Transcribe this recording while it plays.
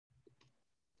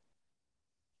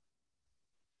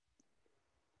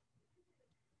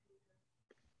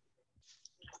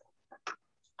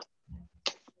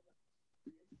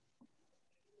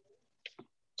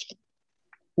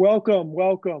Welcome,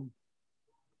 welcome.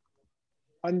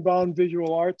 Unbound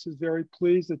Visual Arts is very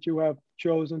pleased that you have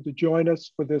chosen to join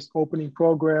us for this opening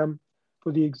program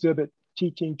for the exhibit,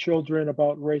 Teaching Children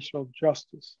About Racial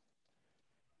Justice.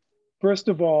 First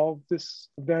of all, this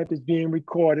event is being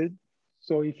recorded,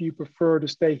 so if you prefer to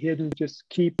stay hidden, just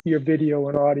keep your video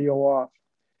and audio off.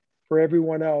 For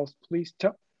everyone else, please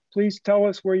tell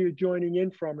us where you're joining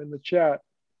in from in the chat,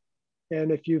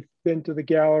 and if you've been to the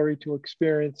gallery to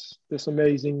experience this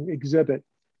amazing exhibit,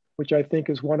 which I think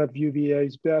is one of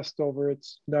UVA's best over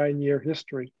its 9-year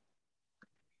history.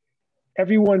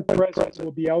 Everyone present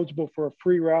will be eligible for a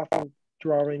free raffle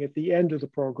drawing at the end of the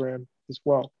program as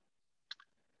well.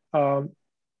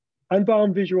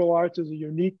 Unbound Visual Arts is a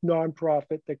unique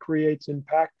nonprofit that creates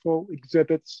impactful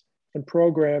exhibits and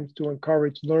programs to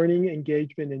encourage learning,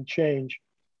 engagement, and change.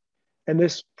 And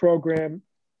this program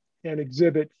and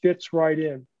exhibit fits right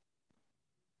in.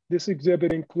 This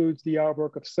exhibit includes the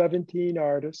artwork of 17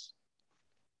 artists.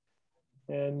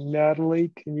 And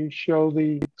Natalie, can you show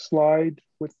the slide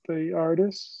with the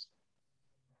artists?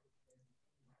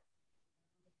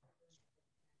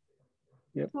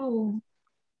 Yep. Oh.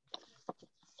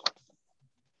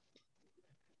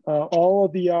 All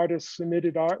of the artists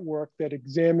submitted artwork that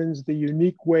examines the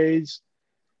unique ways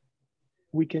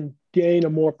we can gain a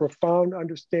more profound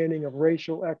understanding of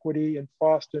racial equity and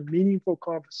foster meaningful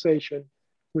conversation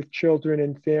with children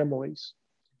and families.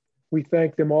 We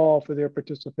thank them all for their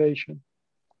participation.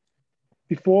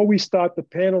 Before we start the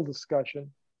panel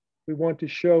discussion, we want to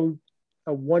show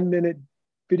a 1-minute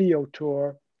video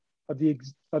tour of the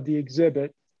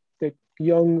exhibit that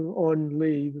Kyuung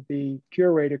Eun, the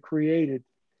curator, created.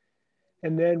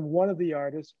 And then one of the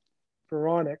artists,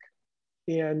 Véronique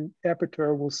Anne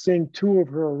Epiter, will sing 2 of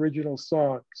her original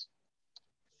songs.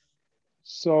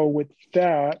 So with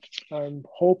that, I'm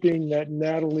hoping that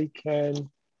Natalie can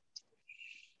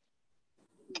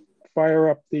fire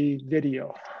up the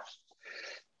video.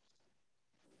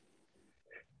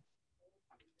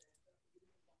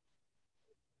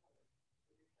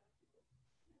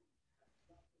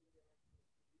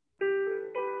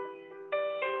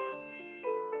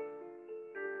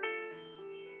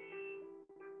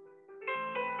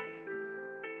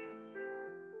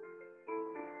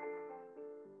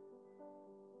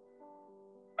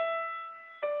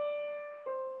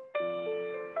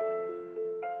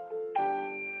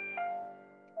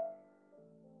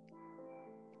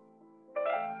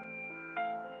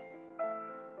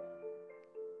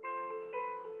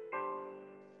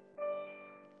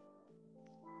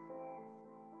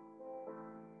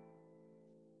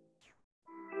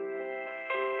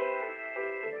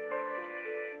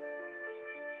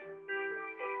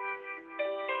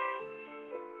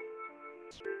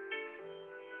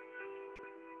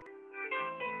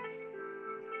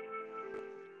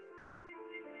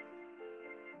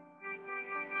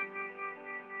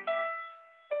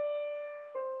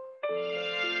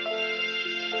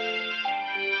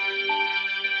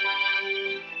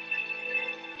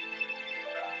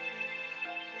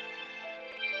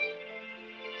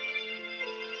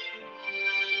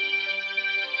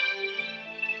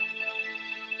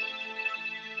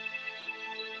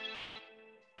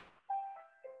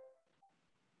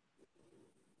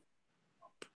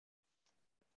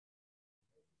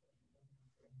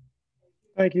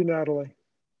 Thank you, Natalie.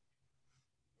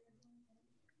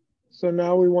 So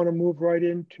now we want to move right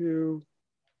into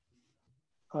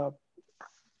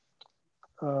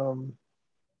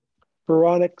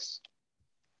Veronique's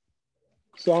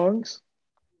songs.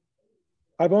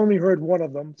 I've only heard one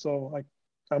of them, so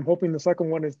I'm hoping the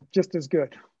second one is just as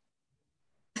good.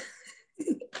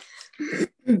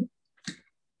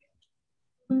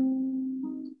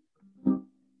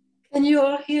 Can you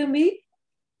all hear me?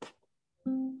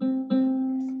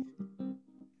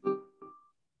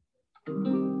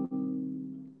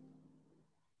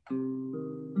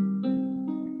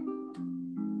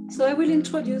 So I will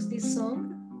introduce this song.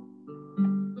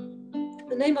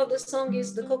 The name of the song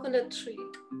is The Coconut Tree.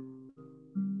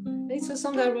 It's a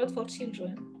song I wrote for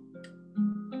children,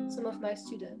 some of my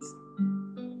students.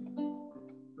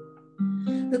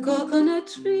 The coconut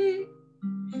tree,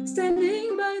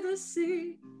 standing by the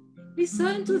sea,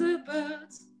 listen to the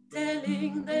birds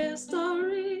telling their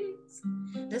stories,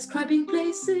 describing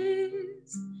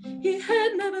places he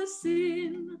had never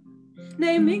seen,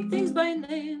 naming things by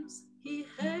names he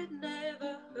had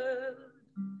never heard.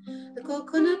 The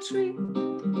coconut tree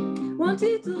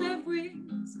wanted to have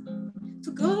wings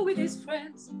to go with his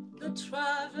friends, the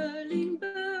traveling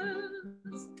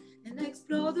birds, and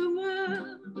explore the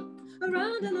world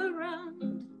around and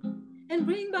around, and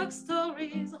bring back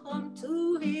stories home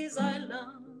to his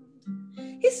island.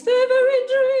 His favorite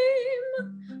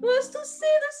dream was to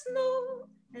see the snow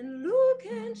and look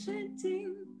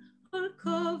enchanting, all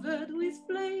covered with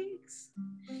flakes.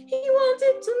 He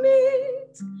wanted to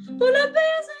meet polar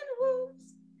bears and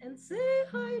wolves and say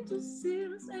hi to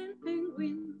seals and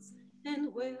penguins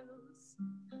and whales.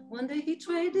 One day he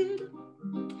traded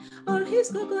all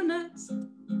his coconuts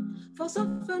for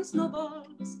some fun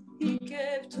snowballs he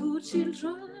gave to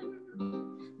children.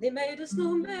 They made a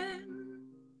snowman,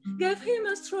 gave him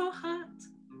a straw hat,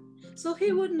 so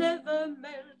he would never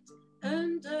melt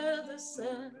under the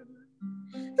sun.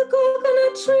 The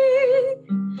coconut tree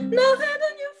now had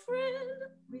a new friend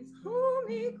with whom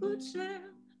he could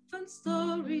share fun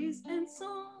stories and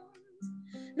songs.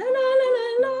 La la la la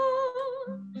la,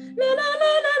 la la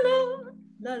la la la,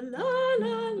 la la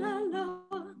la la,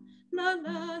 la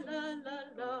la la la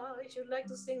la. If you'd like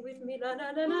to sing with me, la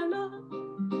la la la la,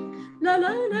 la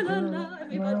la la la la,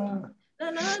 everybody. La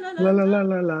la la la la la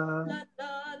la la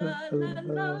la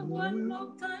la, one more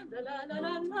time. La la la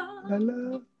la la, la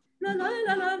la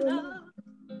la la la,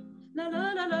 la la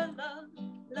la la la, la la la la la,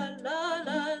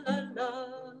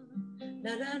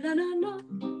 la la la la la,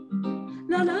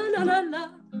 la la la la la,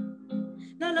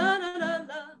 la la la la la, la la la la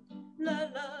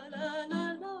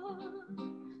la,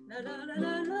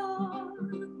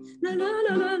 la la la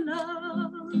la la,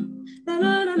 la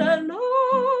la la la la,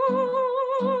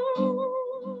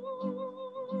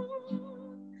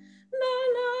 la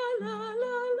la la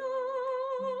la la.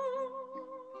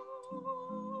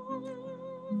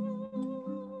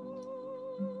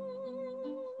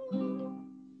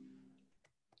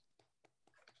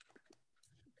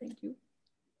 Thank you.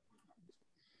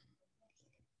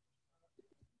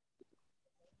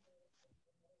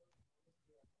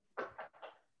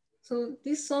 So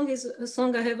this song is a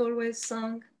song I have always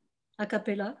sung a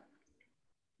cappella.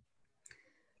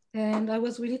 And I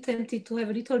was really tempted to have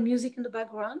a little music in the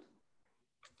background.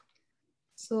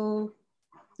 So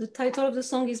the title of the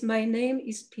song is My Name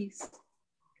is Peace.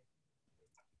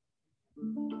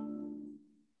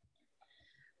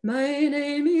 My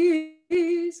name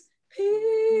is Peace.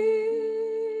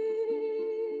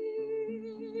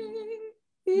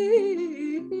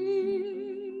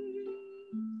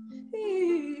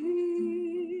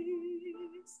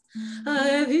 I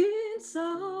have inside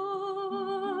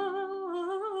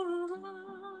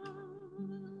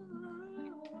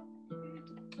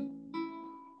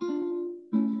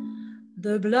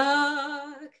the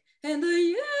black and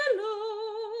the yellow,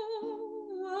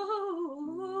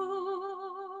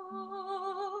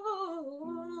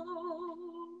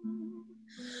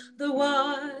 the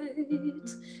white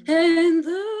and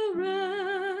the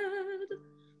red.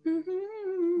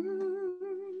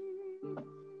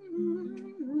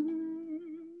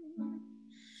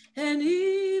 And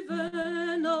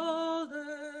even all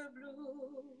the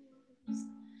blues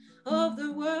of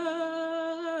the world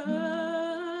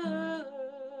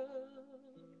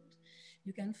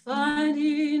you can find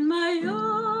in my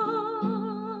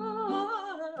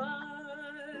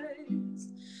eyes,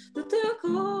 the turquoise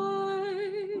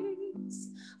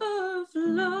of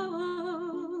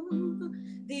love,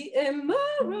 the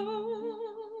emerald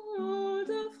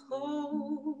of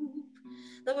hope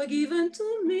that were given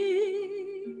to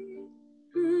me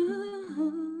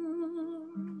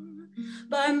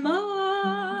by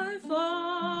my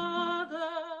Father,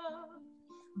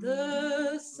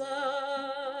 the Son,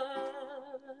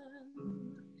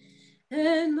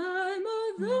 and my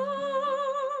mother,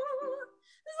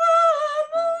 the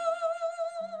moon.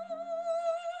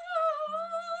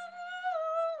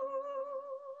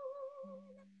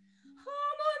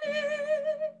 Harmony,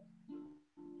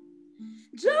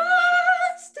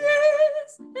 justice,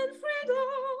 and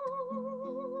freedom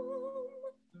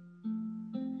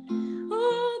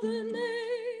are the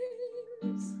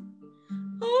names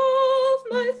of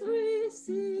my three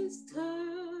sisters.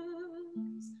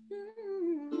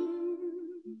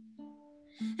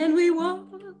 And we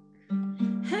walk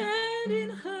hand in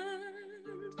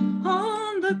hand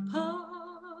on the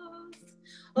path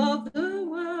of the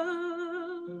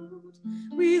world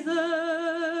with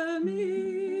a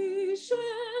mission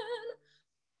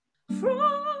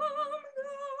from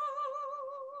God.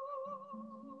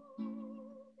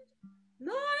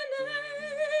 My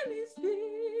name is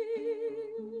Peace.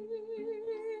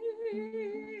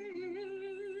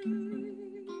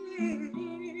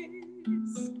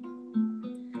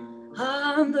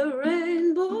 I'm the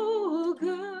rainbow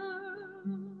girl,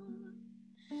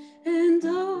 and I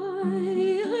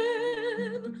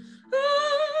have a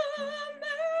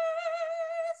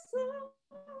message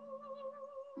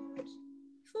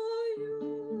for you.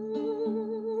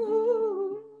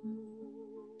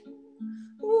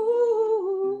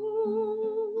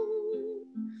 Ooh.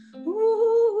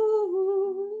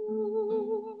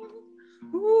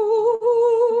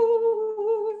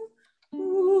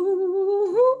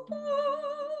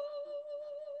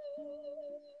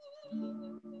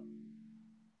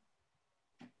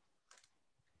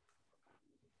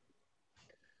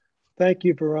 Thank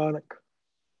you, Veronica.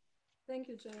 Thank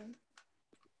you, John.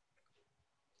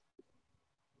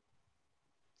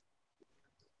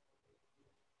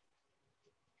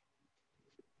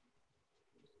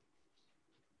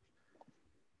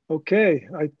 Okay,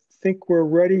 I think we're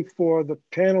ready for the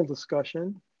panel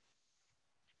discussion.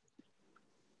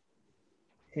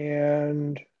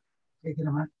 And let's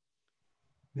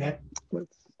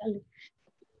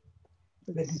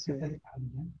see.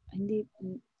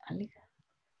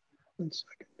 1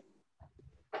 second.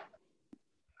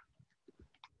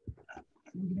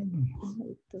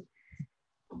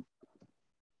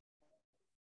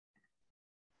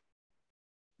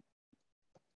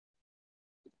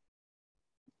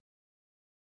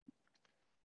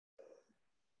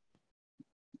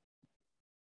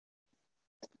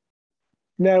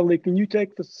 Natalie, can you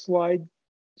take the slide,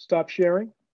 stop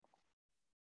sharing?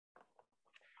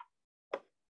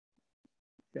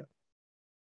 Yeah.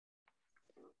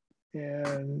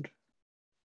 And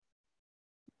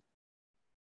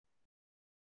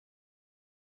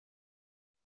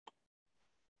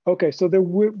okay, so there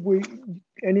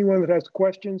anyone that has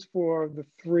questions for the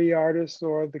 3 artists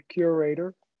or the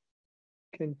curator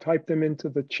can type them into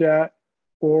the chat,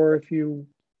 or if you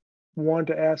want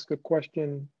to ask a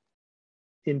question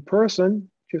in person,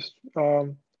 just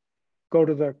go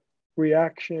to the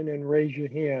reaction and raise your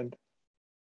hand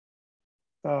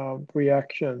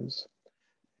reactions.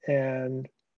 And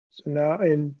so now,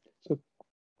 so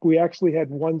we actually had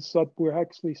we're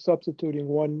actually substituting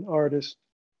 1 artist.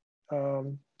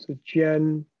 So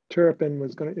Jen Turpin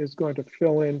is going to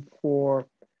fill in for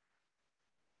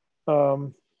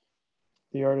the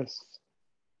artist,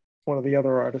 one of the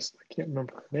other artists. I can't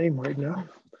remember her name right now.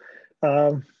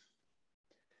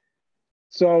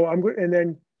 So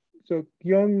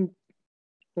Kyuung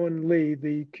Eun Lee,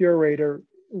 the curator,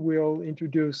 will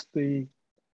introduce the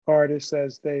artists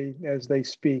as they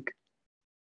speak.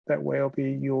 That way,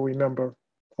 you'll remember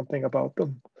something about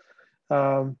them.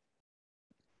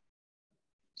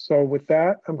 So with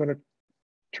that, I'm going to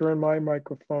turn my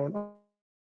microphone on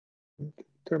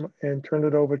and turn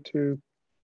it over to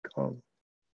Kyuung.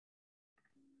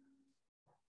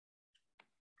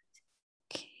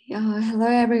 Hello,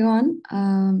 everyone.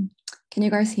 Can you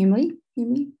guys hear me?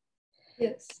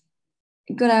 Yes.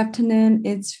 Good afternoon.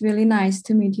 It's really nice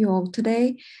to meet you all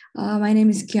today. My name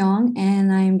is Kyuung, and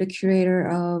I'm the curator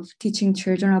of teaching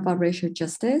children about racial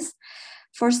justice.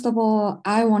 First of all,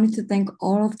 I wanted to thank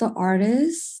all of the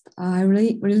artists. I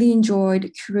really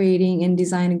enjoyed curating and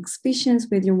designing exhibitions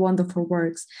with your wonderful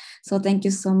works. So thank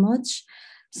you so much.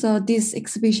 So this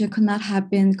exhibition could not have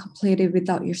been completed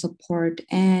without your support.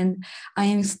 And I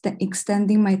am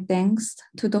extending my thanks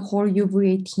to the whole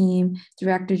UVA team,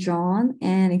 Director John,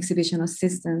 and exhibition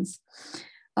assistants.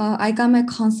 I got my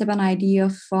concept and idea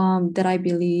from that I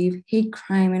believe hate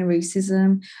crime and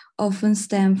racism often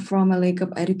stem from a lack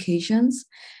of educations.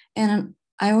 And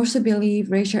I also believe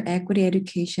racial equity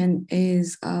education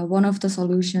is one of the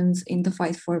solutions in the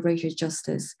fight for racial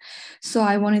justice. So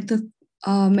I wanted to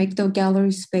make the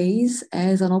gallery space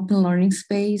as an open learning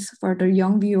space for the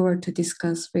young viewer to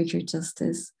discuss racial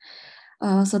justice.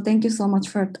 So thank you so much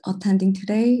for attending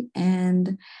today,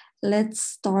 and let's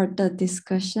start the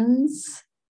discussions.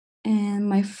 And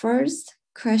my first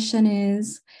question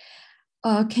is,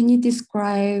 can you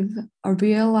describe a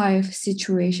real life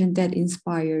situation that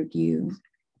inspired you?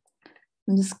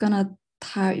 I'm just gonna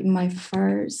type my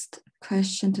first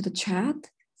question to the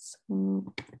chat.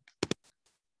 So,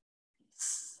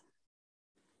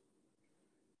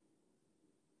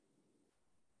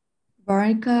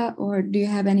 Veronica, or do you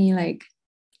have any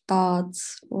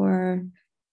thoughts, or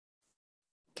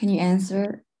can you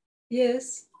answer?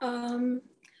 Yes.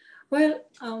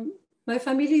 My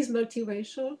family is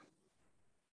multiracial,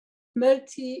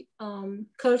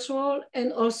 multi-cultural,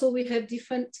 and also we have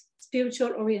different spiritual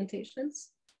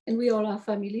orientations, and we all are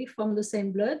family from the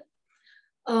same blood.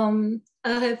 I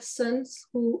have sons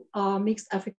who are mixed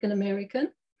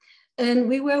African-American, and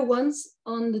we were once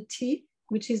on the T,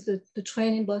 which is the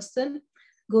train in Boston,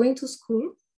 going to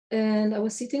school, and I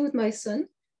was sitting with my son,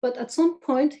 but at some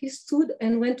point he stood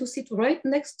and went to sit right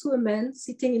next to a man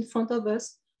sitting in front of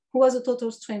us who was a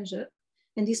total stranger.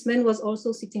 And this man was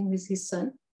also sitting with his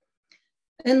son.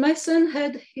 And my son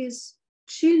had his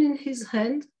chin in his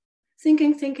hand,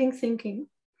 thinking.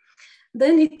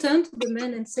 Then he turned to the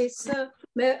man and said, "Sir,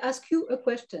 may I ask you a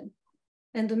question?"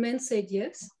 And the man said,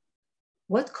 "Yes."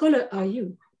 "What color are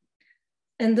you?"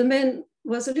 And the man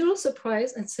was a little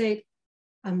surprised and said,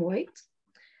 "I'm white."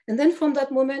 And then from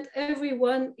that moment,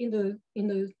 everyone in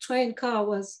the train car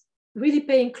was really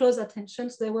paying close attention.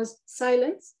 So there was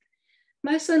silence.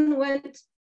 My son went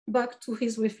back to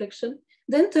his reflection,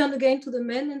 then turned again to the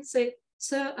man and said,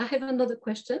 "Sir, I have another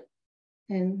question."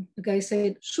 And the guy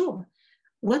said, "Sure.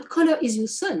 What color is your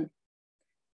son?"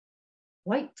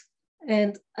 "White."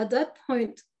 And at that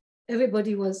point,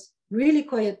 everybody was really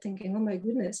quiet, thinking, "Oh my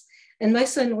goodness." And my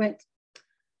son went,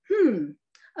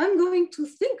 "I'm going to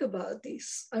think about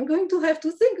this. I'm going to have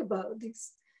to think about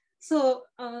this." So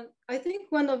I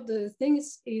think one of the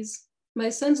things is my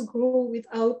sons grew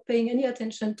without paying any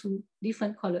attention to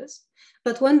different colors.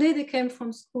 But one day they came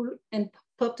from school and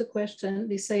popped a question.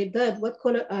 They say, "Dad, what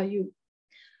color are you?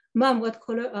 Mom, what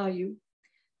color are you?"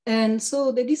 And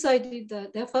so they decided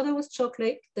that their father was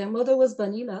chocolate, their mother was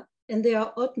vanilla, and they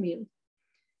are oatmeal.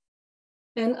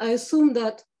 And I assume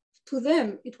that to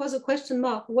them, it was a question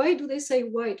mark. Why do they say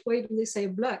white? Why do they say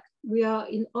black? We are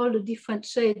in all the different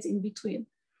shades in between.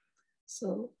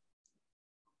 So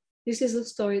this is a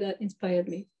story that inspired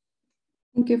me.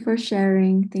 Thank you for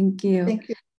sharing. Thank you. Thank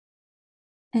you.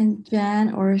 And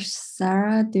Jan or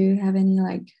Sarah, do you have any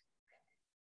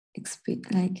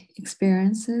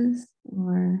experiences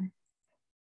or?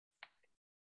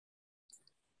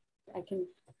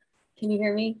 Can you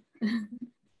hear me?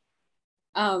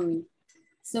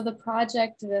 So the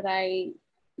project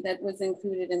that was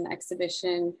included in the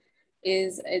exhibition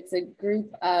it's a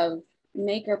group of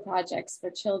maker projects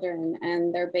for children,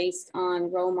 and they're based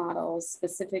on role models,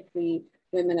 specifically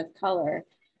women of color.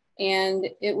 And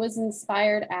it was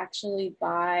inspired actually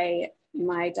by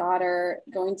my daughter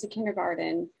going to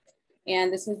kindergarten.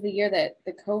 And this was the year that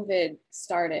the COVID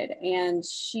started. And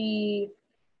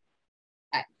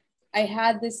I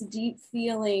had this deep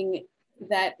feeling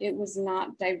that it was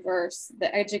not diverse.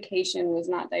 The education was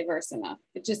not diverse enough.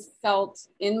 It just felt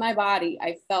in my body,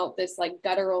 I felt this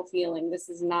guttural feeling. This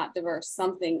is not diverse.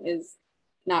 Something is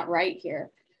not right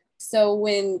here. So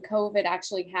when COVID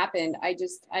actually happened, I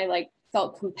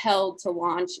felt compelled to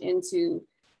launch into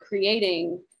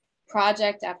creating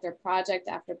project after project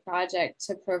after project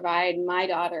to provide my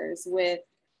daughters with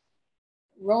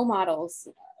role models,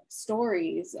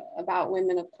 stories about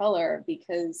women of color,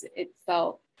 because it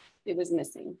felt it was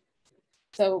missing.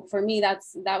 So for me, that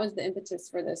was the impetus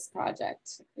for this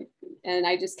project. And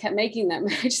I just kept making them.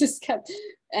 I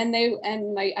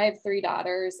have 3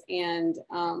 daughters, and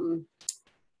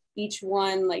each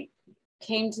one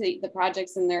came to the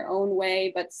projects in their own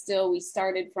way, but still we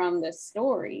started from the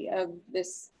story of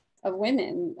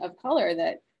women of color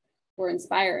that were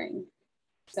inspiring.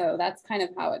 So that's kind of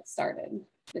how it started,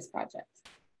 this project.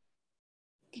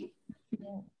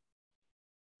 Yeah.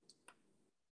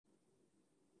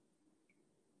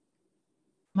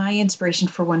 My inspiration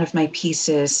for one of my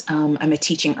pieces, I'm a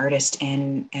teaching artist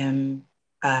and am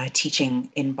teaching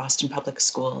in Boston Public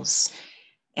Schools.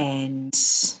 And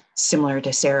similar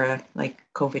to Sarah,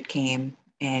 COVID came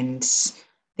and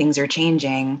things are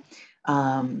changing.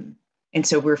 And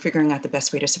so we're figuring out the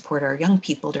best way to support our young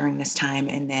people during this time.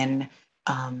 And then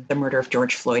the murder of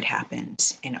George Floyd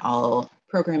happened, and all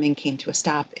programming came to a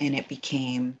stop, and it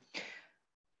became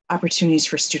opportunities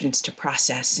for students to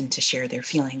process and to share their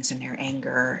feelings and their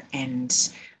anger. And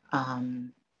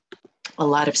a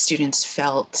lot of students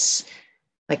felt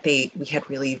like we had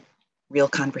really real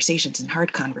conversations and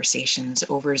hard conversations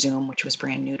over Zoom, which was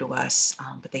brand new to us,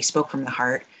 but they spoke from the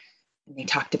heart, and they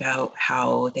talked about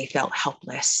how they felt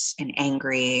helpless and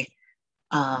angry,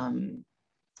 and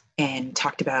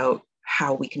talked about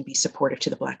how we can be supportive to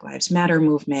the Black Lives Matter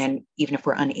movement, even if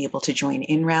we're unable to join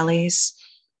in rallies.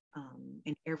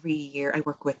 And every year I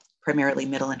work with primarily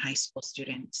middle and high school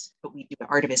students, but we do the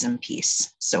artivism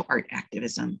piece, so art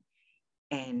activism.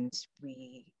 And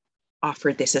we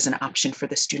offered this as an option for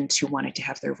the students who wanted to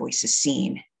have their voices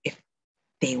seen if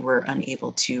they were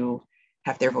unable to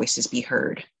have their voices be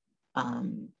heard.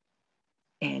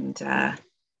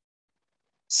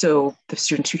 So the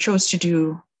students who chose to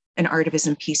do an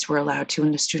artivism piece were allowed to,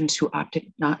 and the students who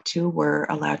opted not to were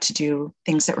allowed to do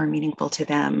things that were meaningful to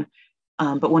them.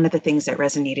 But one of the things that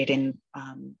resonated in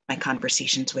my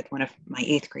conversations with one of my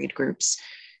 8th grade groups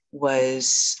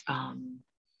was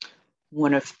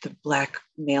one of the Black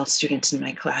male students in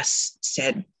my class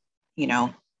said,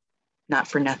 not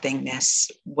for nothing, miss,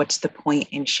 what's the point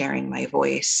in sharing my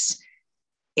voice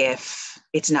if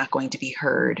it's not going to be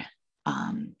heard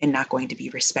and not going to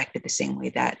be respected the same way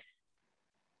that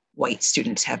white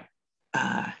students have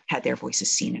had their voices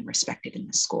seen and respected in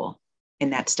the school?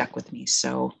 And that stuck with me.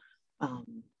 So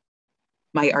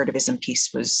my artivism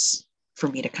piece was for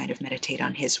me to kind of meditate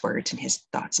on his words and his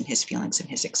thoughts and his feelings and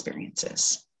his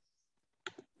experiences.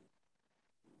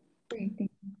 Great,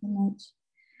 thank you so much.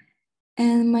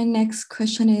 And my next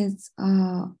question is,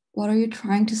 what are you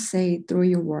trying to say through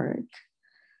your work?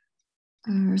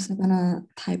 So I'm gonna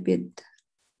type it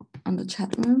on the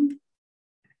chat room.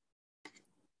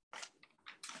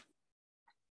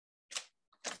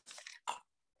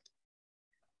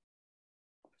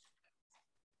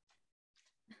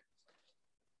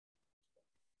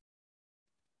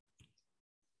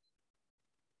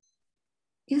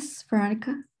 Yes,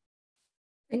 Veronica.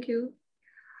 Thank you.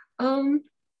 I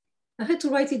had to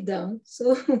write it down,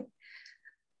 so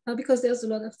because there's a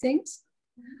lot of things.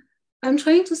 I'm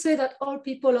trying to say that all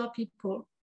people are people,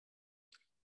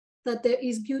 that there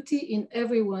is beauty in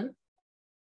everyone.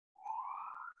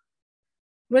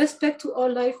 Respect to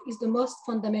all life is the most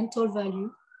fundamental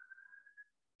value.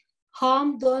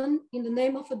 Harm done in the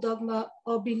name of a dogma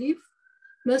or belief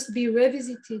must be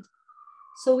revisited,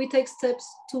 so we take steps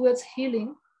towards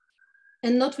healing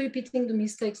and not repeating the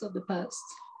mistakes of the past.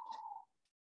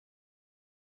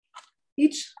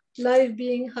 Each live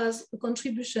being has a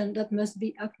contribution that must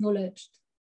be acknowledged.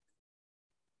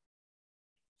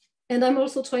 And I'm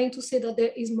also trying to say that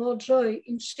there is more joy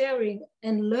in sharing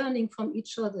and learning from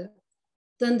each other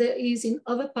than there is in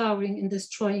overpowering and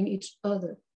destroying each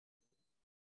other.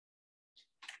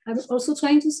 I'm also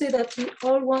trying to say that we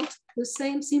all want the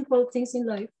same simple things in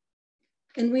life,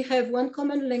 and we have one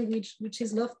common language, which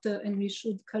is laughter, and we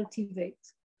should cultivate.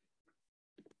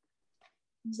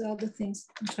 These are the things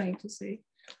I'm trying to say.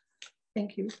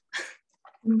 Thank you.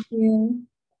 Thank you.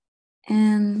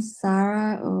 And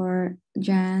Sarah or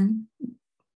Jan?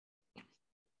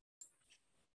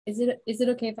 Is it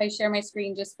okay if I share my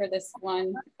screen just for this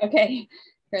one? Okay,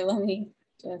 here, let me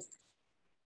just.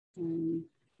 Oh,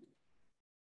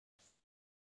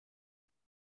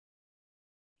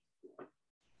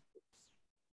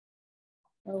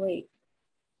 wait.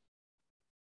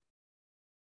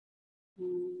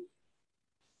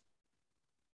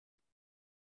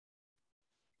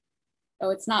 Oh,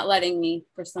 it's not letting me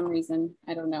for some reason.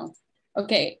 I don't know.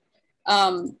 Okay.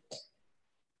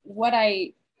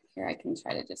 Here, I can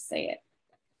try to just say it.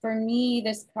 For me,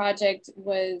 this project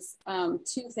was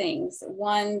two things.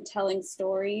 One, telling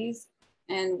stories,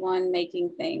 and one,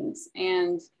 making things.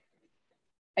 And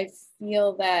I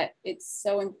feel that it's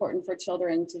so important for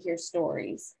children to hear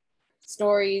stories.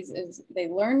 Stories is, they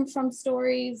learn from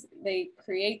stories, they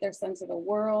create their sense of the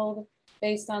world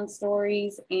based on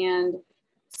stories. And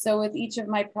so with each of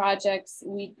my projects,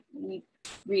 we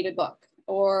read a book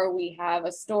or we have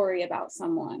a story about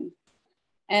someone.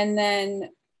 And then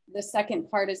the second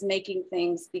part is making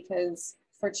things, because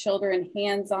for children,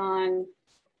 hands-on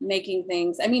making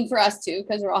things, I mean, for us too,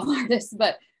 because we're all artists,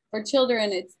 but for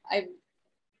children,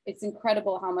 it's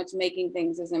incredible how much making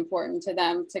things is important to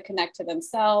them, to connect to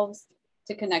themselves,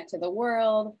 to connect to the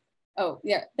world. Oh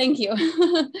yeah, thank you.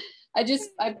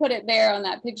 I put it there on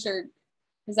that picture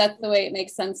because that's the way it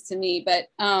makes sense to me. But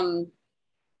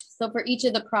so for each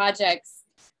of the projects,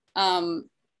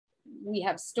 we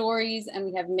have stories and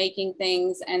we have making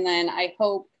things. And then I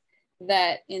hope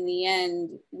that in the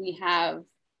end, we have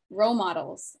role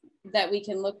models that we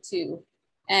can look to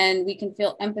and we can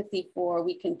feel empathy for,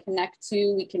 we can connect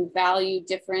to, we can value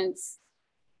difference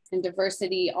and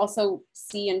diversity, also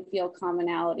see and feel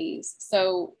commonalities.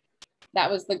 So that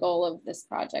was the goal of this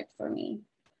project for me.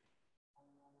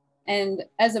 And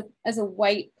as a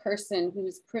white person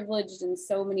who's privileged in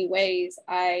so many ways,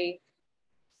 I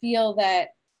feel that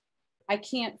I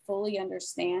can't fully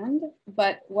understand,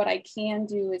 but what I can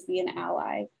do is be an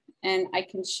ally, and I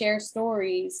can share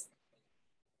stories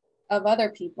of other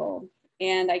people,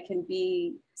 and I can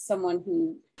be someone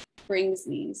who brings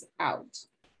these out.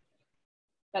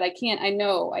 But I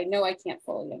know I can't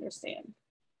fully understand.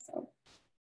 So,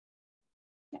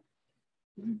 yeah.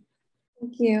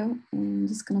 Thank you. I'm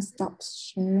just gonna stop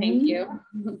sharing. Thank you.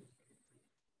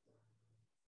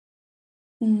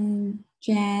 And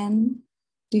Jan,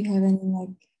 do you have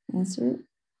any answer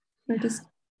for this?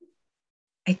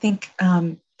 I think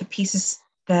the pieces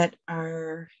that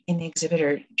are in the exhibit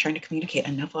are trying to communicate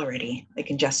enough already. Like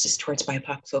injustice towards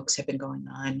BIPOC folks have been going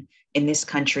on in this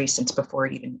country since before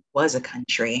it even was a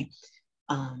country.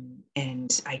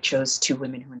 And I chose two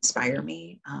women who inspire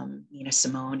me, Nina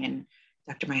Simone and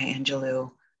Dr. Maya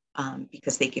Angelou,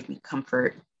 because they give me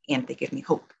comfort and they give me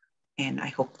hope. And I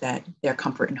hope that their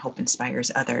comfort and hope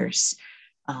inspires others.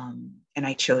 And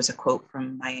I chose a quote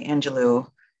from Maya Angelou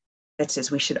that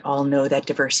says, "We should all know that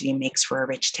diversity makes for a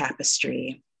rich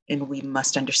tapestry, and we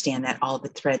must understand that all the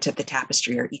threads of the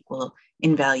tapestry are equal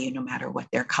in value, no matter what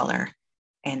their color,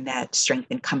 and that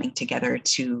strength in coming together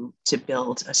to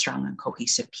build a strong and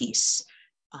cohesive piece."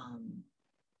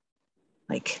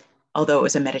 Although it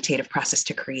was a meditative process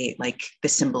to create, the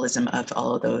symbolism of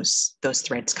all of those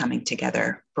threads coming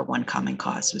together for one common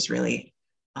cause was really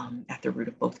at the root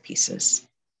of both pieces.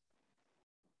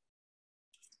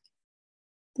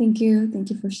 Thank you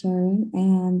for sharing.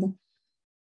 And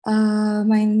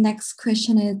my next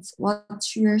question is,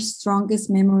 what's your strongest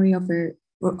memory of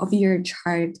your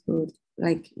childhood,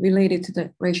 like related to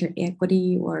the racial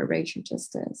equity or racial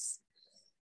justice?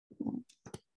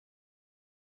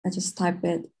 I just type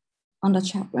it on the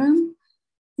chat room.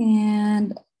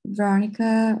 And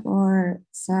Veronica or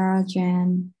Sarah,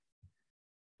 Jen.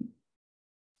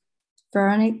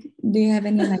 Veronique, do you have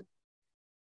any like?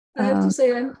 I have to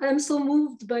say, I'm so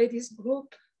moved by this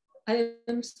group. I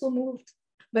am so moved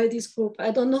by this group.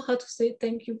 I don't know how to say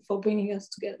thank you for bringing us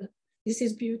together. This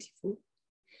is beautiful.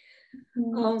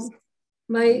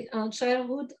 My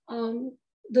childhood,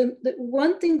 the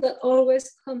one thing that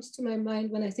always comes to my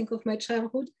mind when I think of my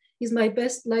childhood is my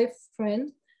best life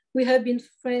friend. We have been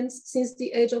friends since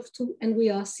the age of 2, and we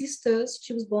are sisters.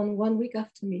 She was born 1 week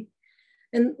after me.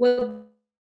 And what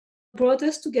brought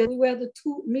us together, we were the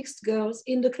 2 mixed girls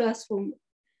in the classroom.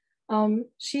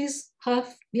 She's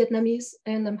half Vietnamese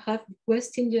and I'm half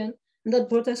West Indian, and that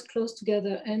brought us close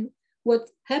together. And what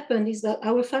happened is that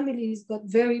our families got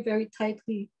very, very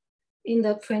tightly in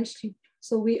that friendship.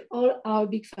 So we all are a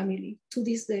big family to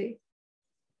this day.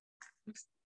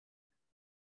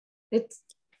 It's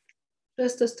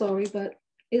just a story, but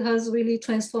it has really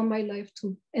transformed my life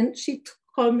too. And she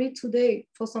called me today.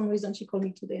 For some reason, she called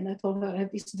me today, and I told her I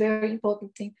have this very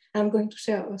important thing. I'm going to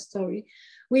share our story.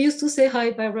 We used to say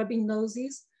hi by rubbing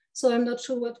noses. So I'm not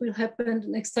sure what will happen the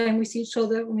next time we see each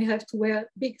other when we have to wear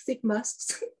big, thick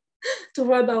masks to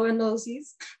rub our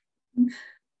noses.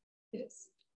 Yes.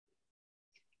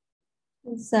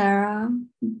 Sarah,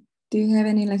 do you have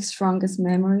any like strongest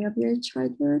memory of your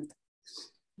childhood?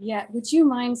 Yeah, would you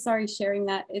mind, sorry, sharing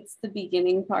that? It's the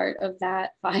beginning part of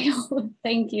that file.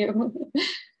 Thank you.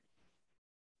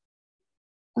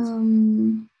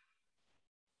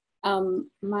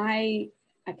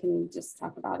 I can just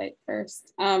talk about it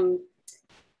first.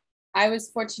 I was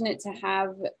fortunate to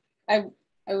have,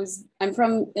 I'm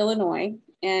from Illinois,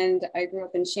 and I grew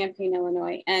up in Champaign,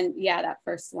 Illinois, and yeah, that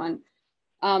first one.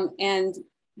 And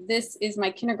this is my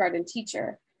kindergarten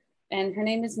teacher, and her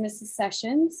name is Mrs.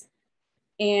 Sessions.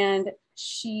 And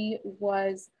she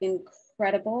was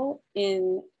incredible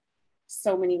in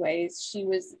so many ways. She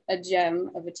was a gem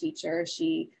of a teacher.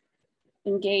 She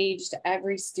engaged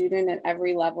every student at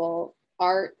every level.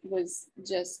 Art was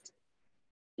just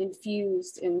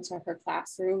infused into her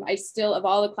classroom. I still, of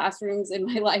all the classrooms in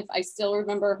my life, I still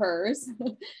remember hers.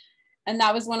 And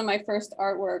that was one of my first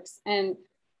artworks. And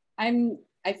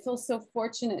I feel so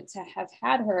fortunate to have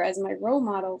had her as my role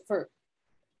model for,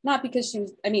 not because she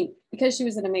was, because she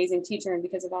was an amazing teacher and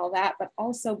because of all that, but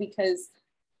also because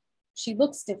she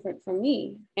looks different from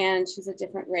me, and she's a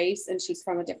different race, and she's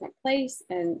from a different place,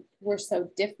 and we're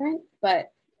so different.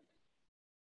 But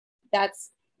that's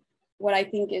what I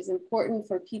think is important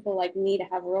for people like me, to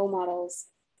have role models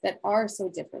that are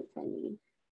so different from me.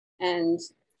 And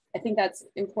I think that's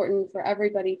important for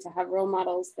everybody, to have role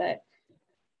models that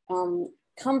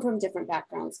come from different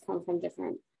backgrounds, come from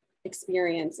different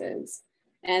experiences.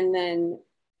 And then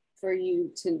for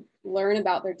you to learn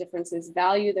about their differences,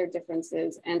 value their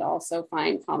differences, and also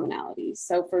find commonalities.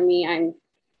 So for me, I'm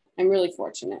really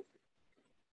fortunate.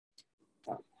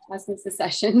 So that's Mrs.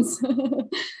 Sessions.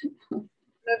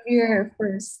 Of your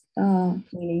first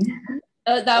painting.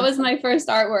 That was my first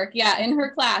artwork, yeah, in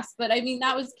her class. But I mean,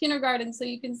 that was kindergarten, so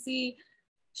you can see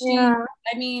she, yeah.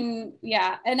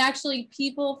 Yeah. And actually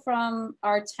people from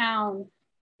our town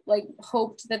like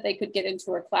hoped that they could get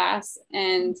into her class.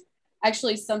 And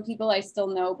actually some people I still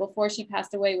know, before she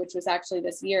passed away, which was actually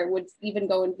this year, would even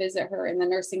go and visit her in the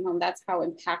nursing home. That's how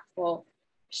impactful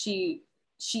she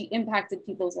impacted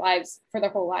people's lives for their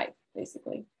whole life,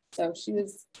 basically. So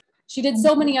she did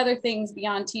so many other things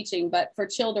beyond teaching, but for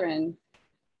children,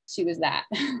 she was that.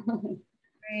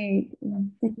 Great.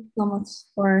 Thank you so much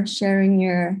for sharing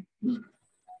your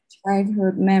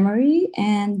childhood memory.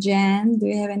 And Jen, do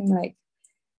you have any like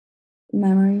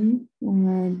memory,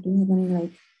 or do you have any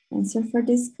like answer for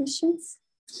these questions?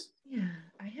 Yeah,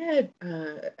 I had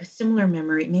a similar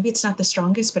memory. Maybe it's not the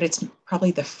strongest, but it's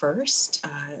probably the first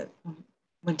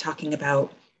when talking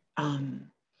about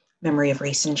memory of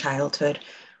race in childhood,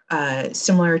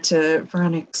 similar to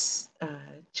Veronique's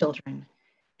children,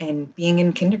 and being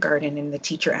in kindergarten and the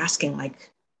teacher asking,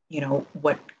 like, you know,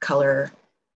 what color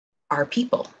are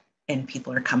people? And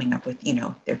people are coming up with, you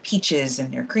know, their peaches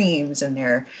and their creams and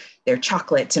their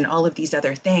chocolates and all of these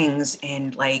other things.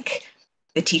 And like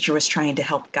the teacher was trying to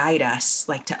help guide us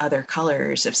like to other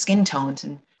colors of skin tones.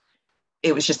 And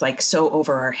it was just like so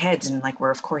over our heads, and like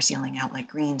we're of course yelling out like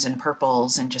greens and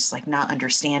purples and just like not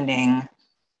understanding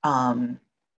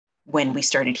when we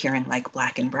started hearing like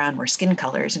black and brown were skin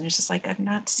colors, and it's just like I'm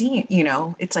not seeing, you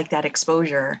know, it's like that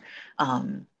exposure,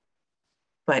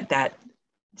 but that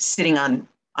sitting on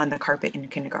the carpet in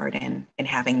kindergarten and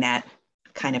having that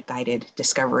kind of guided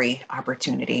discovery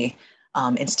opportunity,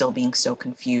 and still being so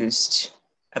confused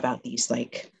about these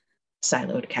like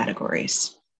siloed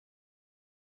categories.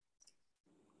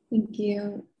 Thank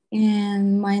you.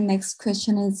 And my next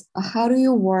question is, how do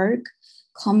your work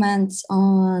comments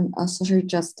on social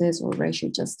justice or racial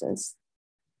justice?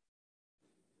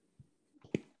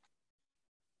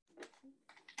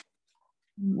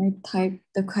 I typed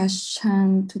the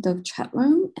question to the chat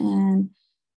room, and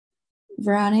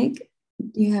Veronique,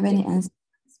 do you have any answer to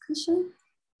this question?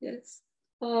 Yes.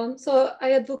 So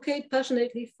I advocate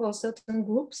passionately for certain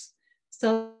groups,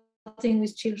 starting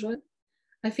with children.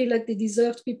 I feel like they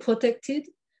deserve to be protected,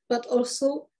 but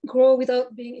also grow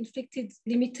without being inflicted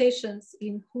limitations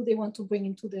in who they want to bring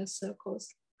into their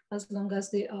circles, as long as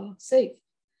they are safe.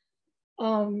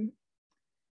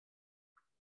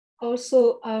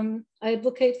 Also, I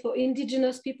advocate for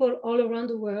indigenous people all around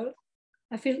the world.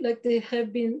 I feel like they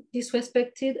have been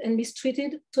disrespected and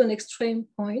mistreated to an extreme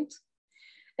point.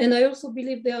 And I also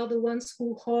believe they are the ones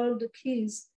who hold the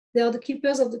keys. They are the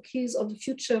keepers of the keys of the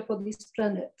future for this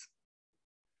planet.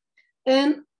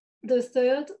 And the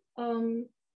third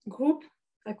group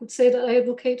I could say that I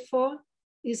advocate for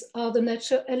are the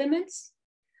nature elements.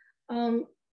 To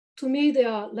me, they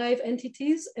are live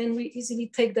entities and we easily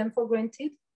take them for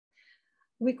granted.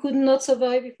 We could not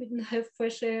survive if we didn't have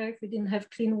fresh air, if we didn't have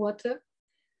clean water.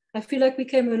 I feel like we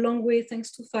came a long way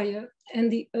thanks to fire, and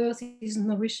the earth is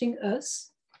nourishing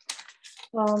us.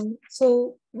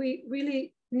 So we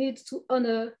really need to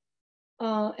honor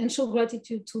and show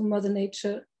gratitude to Mother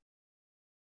Nature.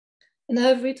 And I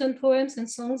have written poems and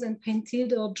songs and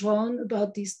painted or drawn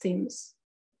about these themes.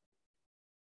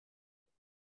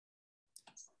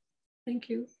 Thank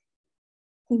you.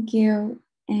 Thank you.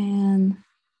 And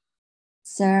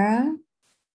Sarah,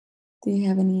 do you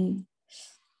have any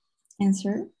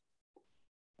answer?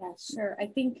 Yeah, sure.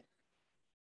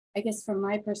 I guess from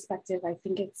my perspective, I'm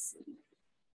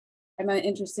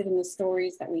interested in the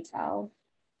stories that we tell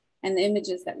and the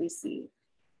images that we see,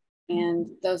 and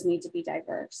those need to be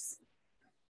diverse.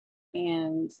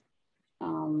 And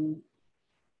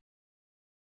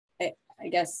I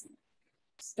guess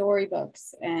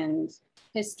storybooks and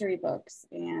history books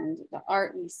and the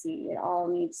art we see, it all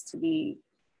needs to be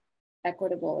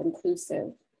equitable,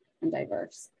 inclusive, and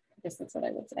diverse. I guess that's what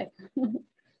I would say.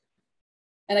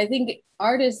 And I think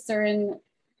artists are in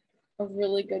a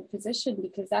really good position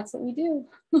because that's what we do,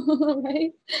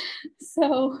 right?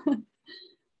 So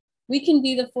we can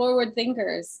be the forward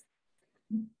thinkers.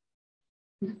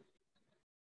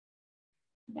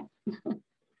 Yeah.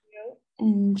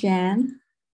 And Jan?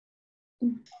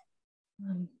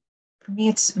 For me,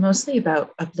 it's mostly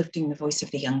about uplifting the voice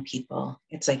of the young people.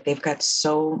 It's like they've got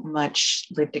so much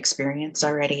lived experience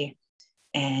already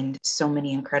and so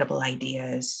many incredible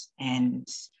ideas, and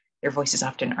their voices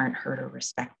often aren't heard or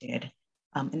respected.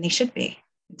 And they should be.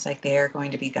 It's like they are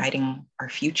going to be guiding our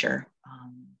future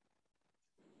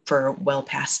for well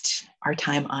past our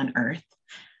time on Earth.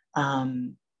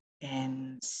 And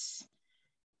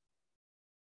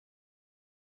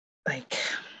like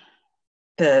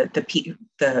the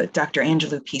Dr.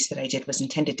 Angelou piece that I did was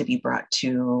intended to be brought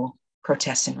to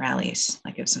protests and rallies.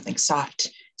 Like it was something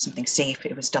soft, something safe.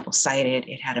 It was double-sided.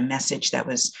 It had a message that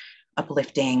was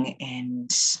uplifting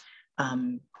and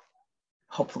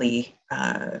hopefully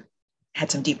had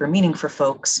some deeper meaning for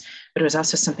folks, but it was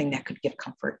also something that could give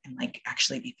comfort and like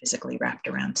actually be physically wrapped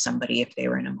around somebody if they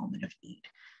were in a moment of need.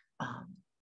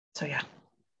 So yeah.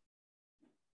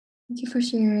 Thank you for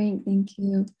sharing. Thank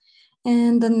you.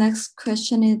 And the next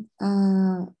question is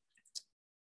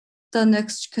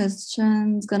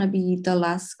gonna be the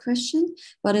last question,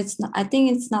 but it's not. I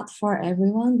think it's not for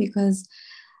everyone because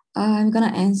I'm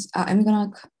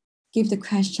gonna give the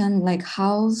question like,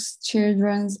 how's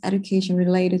children's education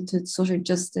related to social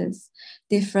justice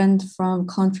different from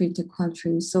country to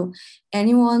country? So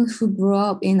anyone who grew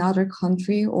up in other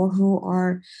country or who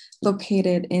are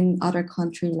located in other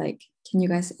country, like, can you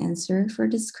guys answer for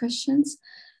these questions?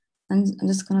 And I'm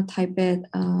just gonna type it,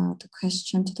 the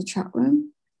question to the chat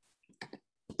room.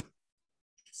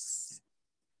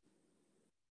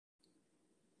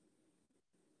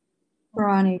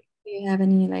 Véronique, do you have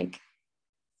any like?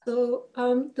 So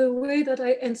the way that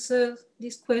I answer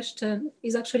this question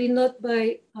is actually not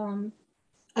by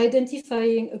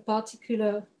identifying a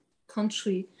particular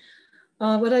country.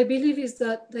 What I believe is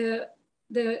that there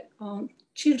the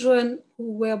children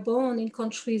who were born in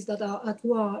countries that are at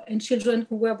war and children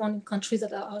who were born in countries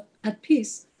that are at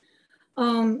peace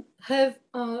have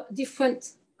a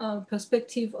different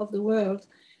perspective of the world.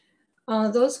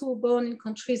 Those who were born in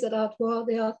countries that are at war,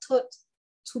 they are taught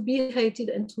to be hated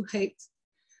and to hate.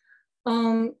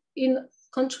 In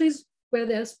countries where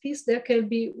there's peace, there can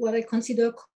be what I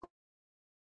consider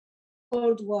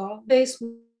Cold War, place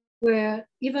where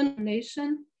even a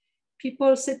nation,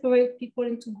 people separate people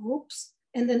into groups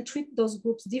and then treat those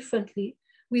groups differently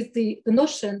with the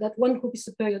notion that one group is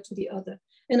superior to the other.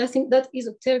 And I think that is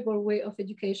a terrible way of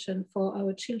education for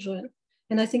our children.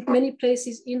 And I think many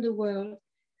places in the world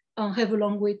have a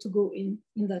long way to go in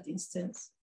that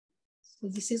instance. So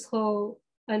this is how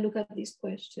I look at this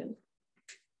question.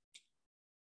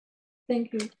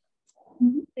 Thank you.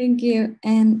 Thank you.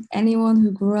 And anyone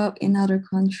who grew up in other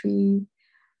country,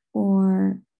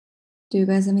 or do you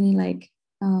guys have any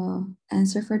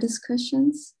answer for these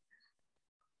questions?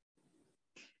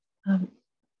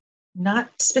 Not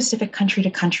specific country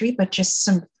to country, but just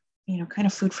some, kind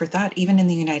of food for thought, even in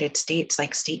the United States,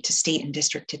 like state to state and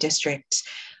district to district,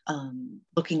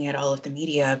 looking at all of the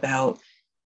media about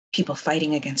people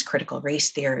fighting against critical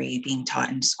race theory being taught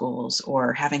in schools,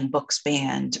 or having books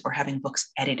banned, or having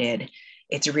books edited.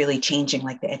 It's really changing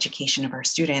like the education of our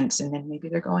students, and then maybe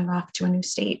they're going off to a new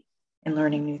state and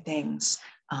learning new things.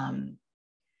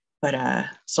 But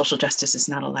social justice is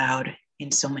not allowed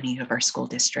in so many of our school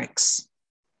districts.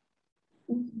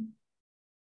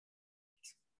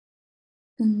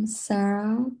 And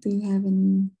Sarah, do you have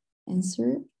any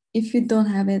answer? If you don't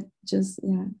have it, just,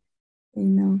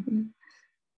 No,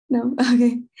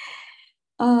 okay.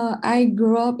 I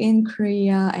grew up in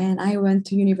Korea and I went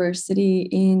to university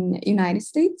in United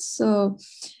States. So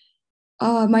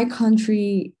my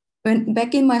country,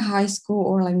 back in my high school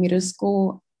or like middle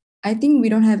school, I think we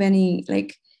don't have any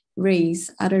like race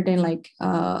other than like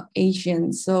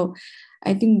Asian. So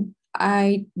I think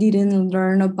I didn't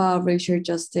learn about racial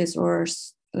justice or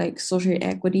like social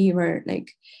equity or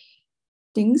like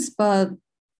things, but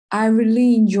I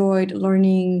really enjoyed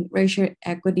learning racial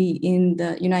equity in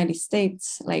the United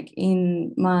States, like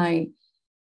in my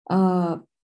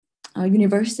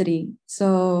university.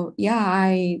 So yeah,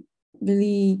 I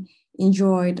really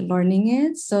enjoyed learning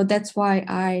it. So that's why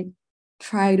I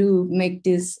try to make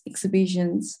these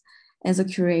exhibitions as a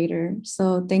curator.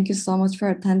 So thank you so much for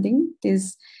attending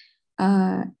these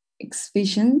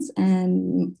exhibitions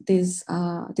and these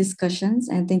discussions.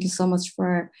 And thank you so much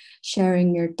for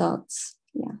sharing your thoughts.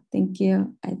 Yeah, thank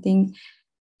you. I think,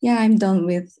 I'm done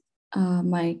with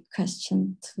my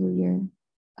question to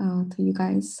you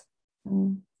guys.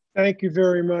 Thank you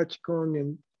very much, Kyuung,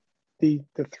 and the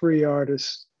three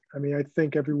artists. I mean, I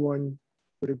think everyone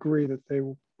would agree that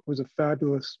was a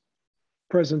fabulous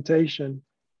presentation,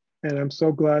 and I'm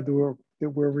so glad that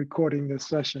we're recording this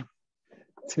session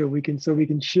so we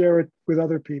can share it with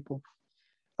other people.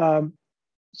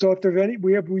 So if there's any,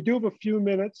 we do have a few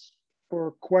minutes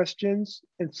for questions,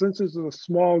 and since this is a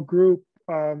small group,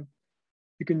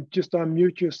 you can just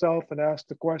unmute yourself and ask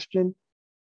the question.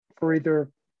 For either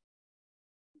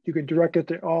you can direct it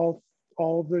to all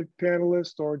of the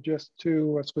panelists or just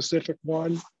to a specific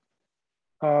one.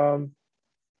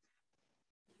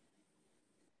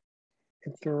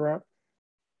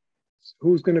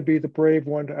 Who's going to be the brave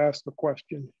one to ask the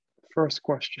question? First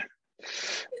question.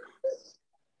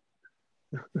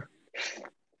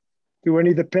 Do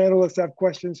any of the panelists have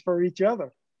questions for each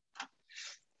other?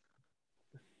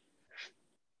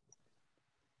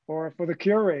 Or for the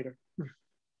curator?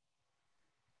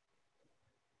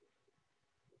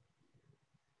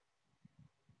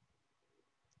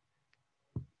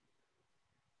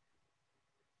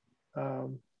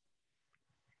 Can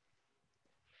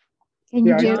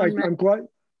you hear me? I'm glad.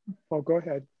 Oh, go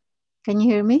ahead. Can you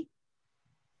hear me?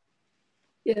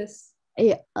 Yes.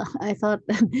 Yeah, I thought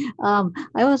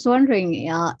I was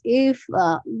wondering if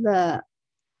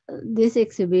this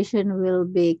exhibition will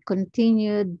be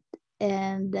continued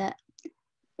and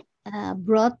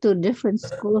brought to different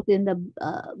schools in the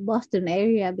Boston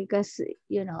area, because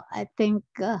I think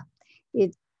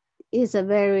it is a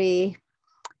very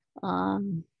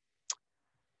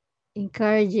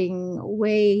encouraging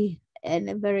way and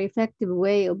a very effective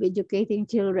way of educating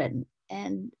children.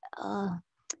 And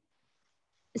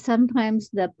sometimes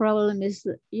the problem is,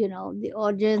 the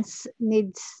audience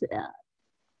needs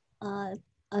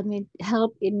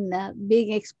help in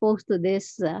being exposed to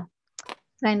this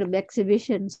kind of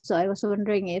exhibition. So I was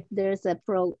wondering if there's a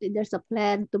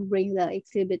plan to bring the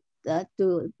exhibit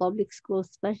to public schools,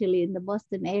 especially in the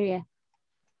Boston area.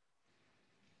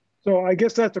 So I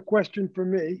guess that's a question for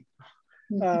me.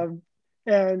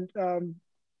 And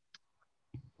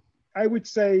I would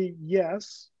say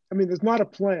yes. I mean, there's not a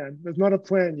plan. There's not a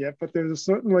plan yet, but there's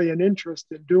certainly an interest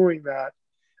in doing that.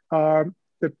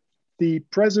 The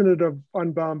president of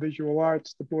Unbound Visual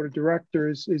Arts, the board of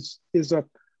directors, is a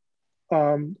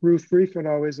Ruth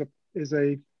Riefenau is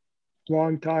a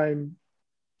longtime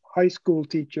high school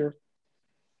teacher,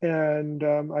 and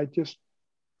I don't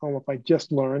know if I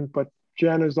just learned, but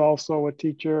Jen is also a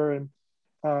teacher, and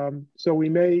so we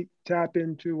may tap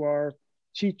into our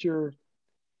teacher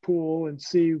pool and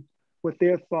see what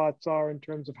their thoughts are in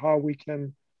terms of how we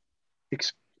can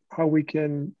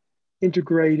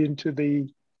integrate into the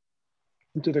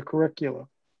curricula.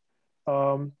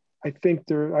 I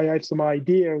think I had some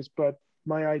ideas, but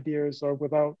my ideas are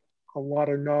without a lot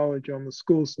of knowledge on the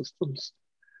school systems.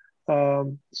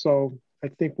 So I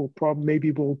think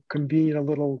maybe we'll convene a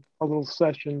little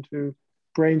session to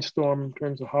brainstorm in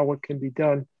terms of how it can be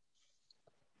done.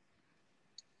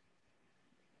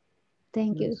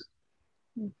 Thank you.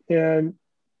 And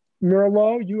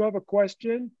Merlot, you have a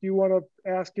question? Do you want to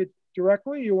ask it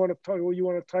directly? You want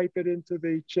to type it into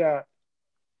the chat?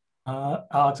 I'll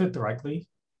ask it directly.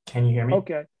 Can you hear me?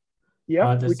 Okay.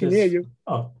 Yeah, we can hear you.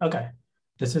 Oh, okay.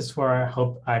 This is for, I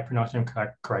hope I pronounced him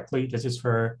correctly. This is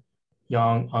for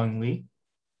Kyuung Eun.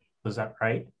 Was that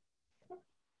right?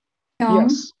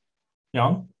 Yes.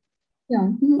 Kyuung? Yeah.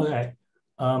 Okay.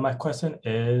 My question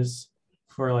is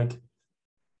for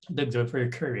for your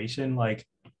curation, like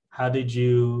how did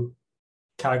you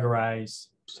categorize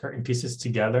certain pieces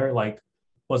together? Like,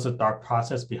 what's the thought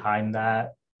process behind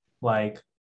that? Like,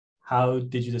 how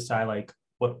did you decide like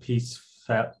what piece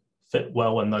fit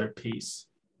well with another piece?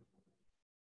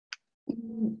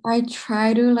 I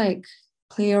try to like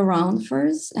play around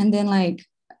first, and then like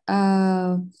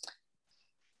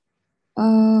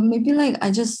maybe like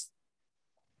I just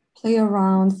play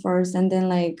around first, and then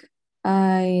like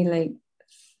my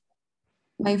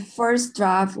first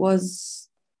draft was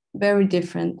very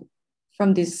different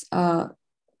from this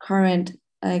current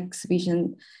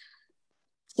exhibition.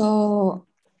 So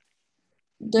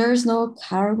there's no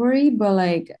category, but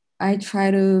like I try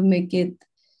to make it,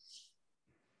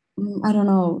 I don't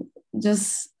know,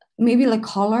 just maybe like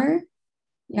color.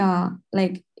 Yeah,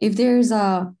 like if there's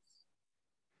a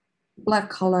black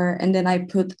color and then I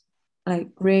put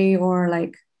like gray or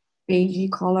like beige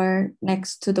color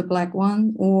next to the black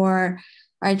one, or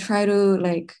I try to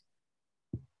like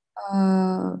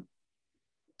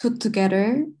put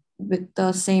together with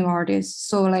the same artist.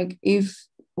 So like if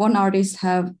one artist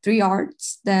have 3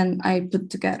 arts, then I put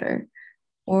together.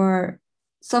 Or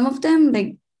some of them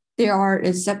like their art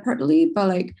is separately, but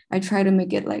like I try to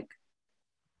make it like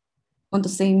on the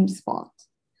same spot.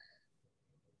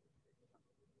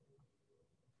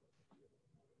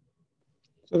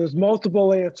 So there's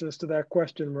multiple answers to that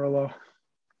question, Merlot.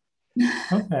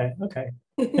 Okay.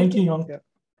 Thank you, Kyuung. Yeah.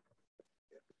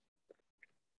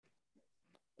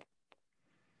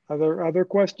 Other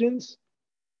questions?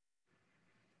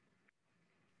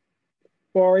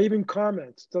 Or even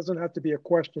comments. It doesn't have to be a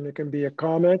question. It can be a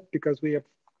comment because we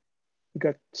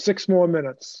got 6 more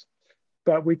minutes,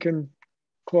 but we can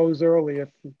close early.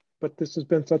 But this has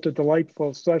been such a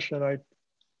delightful session.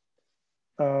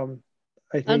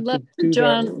 I'd love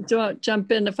to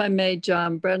jump in if I may,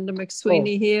 John. Brenda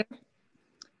McSweeney here.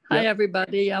 Hi,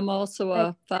 everybody. I'm also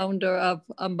a founder of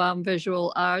Unbound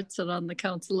Visual Arts and on the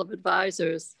Council of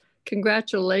Advisors.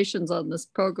 Congratulations on this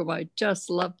program. I just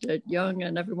loved it. Kyuung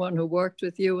and everyone who worked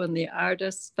with you and the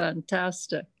artists,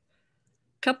 fantastic.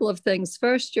 Couple of things.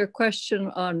 First, your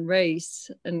question on race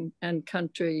and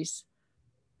countries.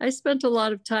 I spent a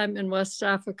lot of time in West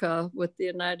Africa with the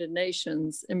United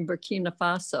Nations in Burkina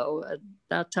Faso. At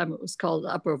that time, it was called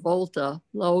Upper Volta,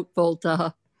 Low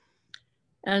Volta.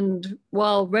 And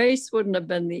while race wouldn't have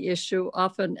been the issue,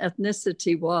 often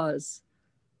ethnicity was.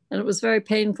 And it was very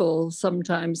painful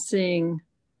sometimes seeing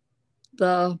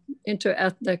the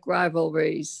interethnic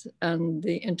rivalries and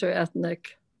the interethnic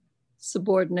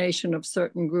subordination of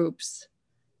certain groups.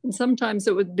 And sometimes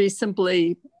it would be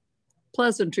simply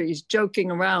pleasantries,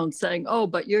 joking around, saying, oh,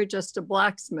 but you're just a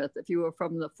blacksmith if you were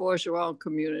from the forgeron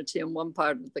community in one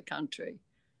part of the country.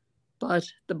 But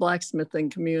the blacksmithing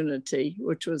community,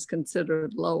 which was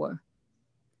considered lower.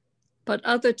 But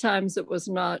other times it was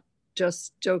not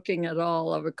just joking at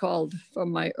all. I recalled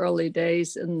from my early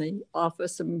days in the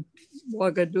office in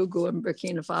Ouagadougou in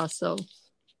Burkina Faso,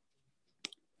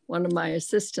 one of my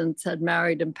assistants had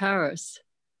married in Paris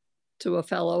to a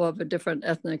fellow of a different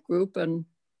ethnic group. And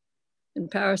in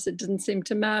Paris, it didn't seem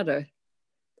to matter.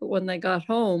 But when they got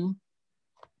home,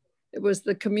 it was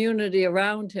the community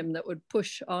around him that would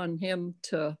push on him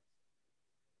to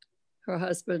her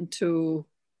husband to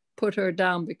put her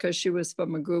down because she was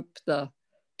from a group, the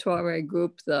Tuareg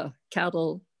group, the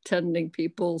cattle tending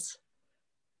peoples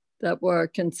that were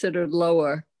considered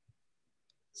lower.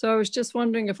 So I was just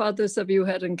wondering if others of you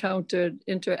had encountered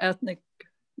interethnic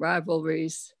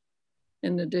rivalries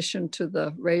in addition to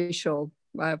the racial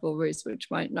rivalries,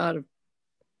 which might not have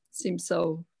seemed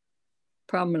so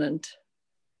prominent.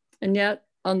 And yet,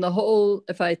 on the whole,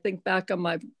 if I think back on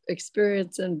my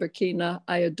experience in Burkina,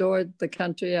 I adored the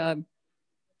country. I'm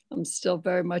still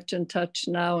very much in touch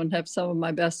now and have some of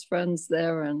my best friends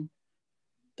there. And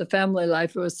the family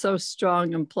life, it was so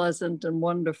strong and pleasant and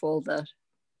wonderful that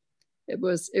it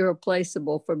was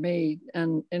irreplaceable for me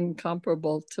and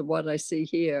incomparable to what I see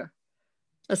here.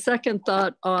 A second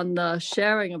thought on the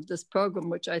sharing of this program,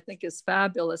 which I think is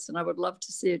fabulous, and I would love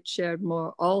to see it shared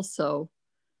more also.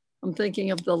 I'm thinking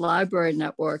of the library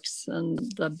networks and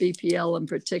the BPL in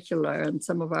particular and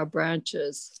some of our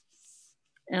branches.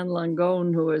 Anne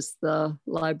Langone, who is the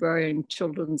librarian,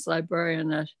 children's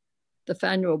librarian at the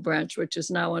Faneuil branch, which is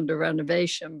now under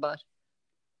renovation, but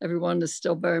everyone is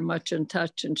still very much in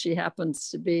touch. And she happens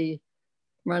to be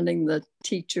running the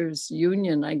teachers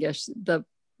union, I guess, the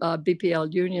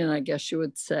BPL union, I guess you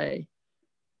would say.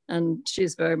 And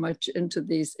she's very much into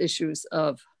these issues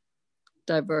of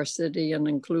diversity and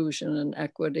inclusion and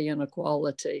equity and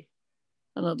equality.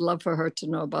 And I'd love for her to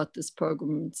know about this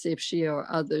program and see if she or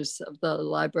others of the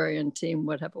librarian team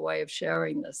would have a way of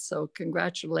sharing this. So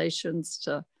congratulations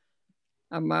to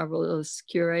our marvelous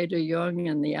curator Kyuung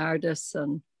and the artists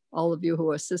and all of you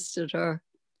who assisted her,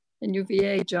 and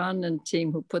UVA, John and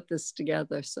team who put this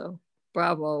together. So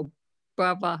bravo,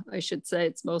 brava, I should say.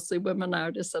 It's mostly women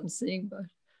artists I'm seeing, but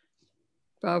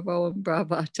bravo and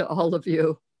brava to all of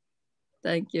you.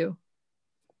 Thank you.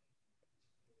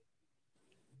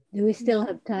 Do we still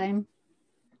have time?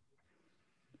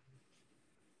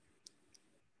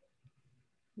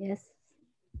 Yes.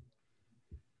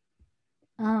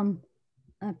 Can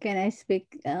I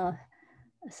speak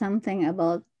something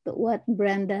about what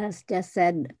Brenda has just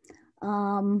said?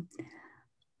 I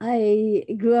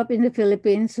grew up in the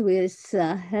Philippines, which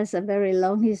has a very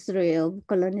long history of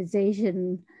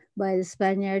colonization by the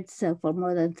Spaniards for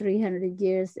more than 300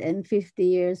 years and 50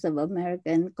 years of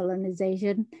American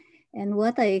colonization. And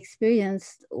what I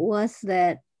experienced was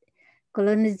that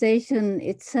colonization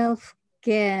itself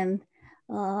can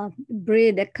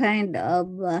breed a kind of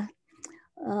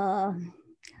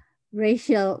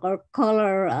racial or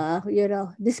color,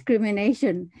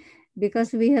 discrimination,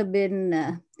 because we have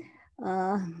been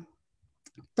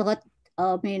taught,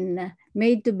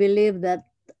 made to believe that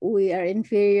we are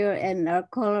inferior and our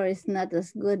color is not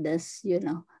as good as,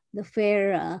 the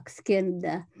fair-skinned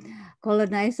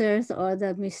colonizers or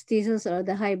the mestizos or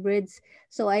the hybrids.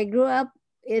 So I grew up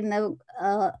in a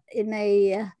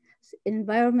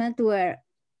environment where,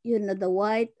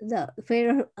 the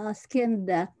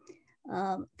fair-skinned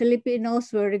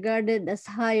Filipinos were regarded as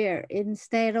higher in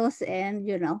status and,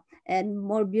 and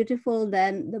more beautiful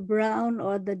than the brown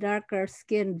or the darker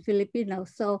skinned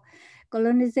Filipinos. So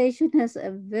colonization has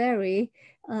a very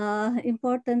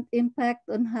important impact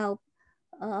on how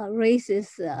race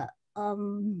is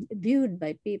viewed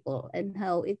by people and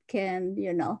how it can,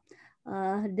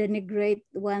 denigrate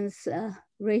one's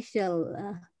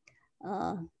racial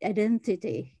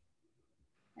identity.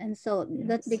 And so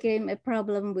that became a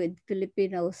problem with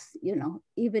Filipinos,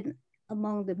 even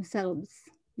among themselves,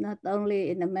 not only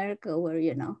in America where,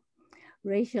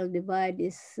 racial divide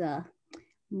is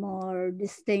more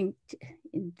distinct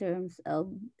in terms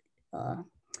of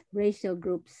racial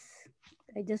groups.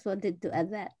 I just wanted to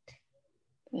add that.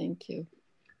 Thank you.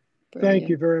 Brilliant. Thank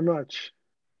you very much.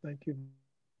 Thank you.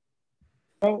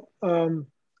 Well,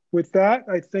 with that,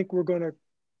 I think we're going to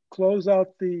close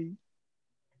out the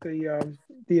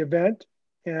event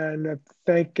and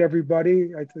thank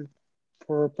everybody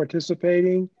for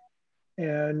participating.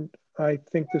 And I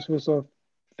think this was a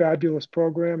fabulous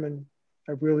program and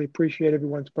I really appreciate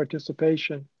everyone's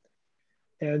participation.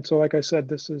 And so, like I said,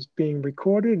 this is being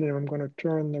recorded and I'm going to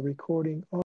turn the recording on.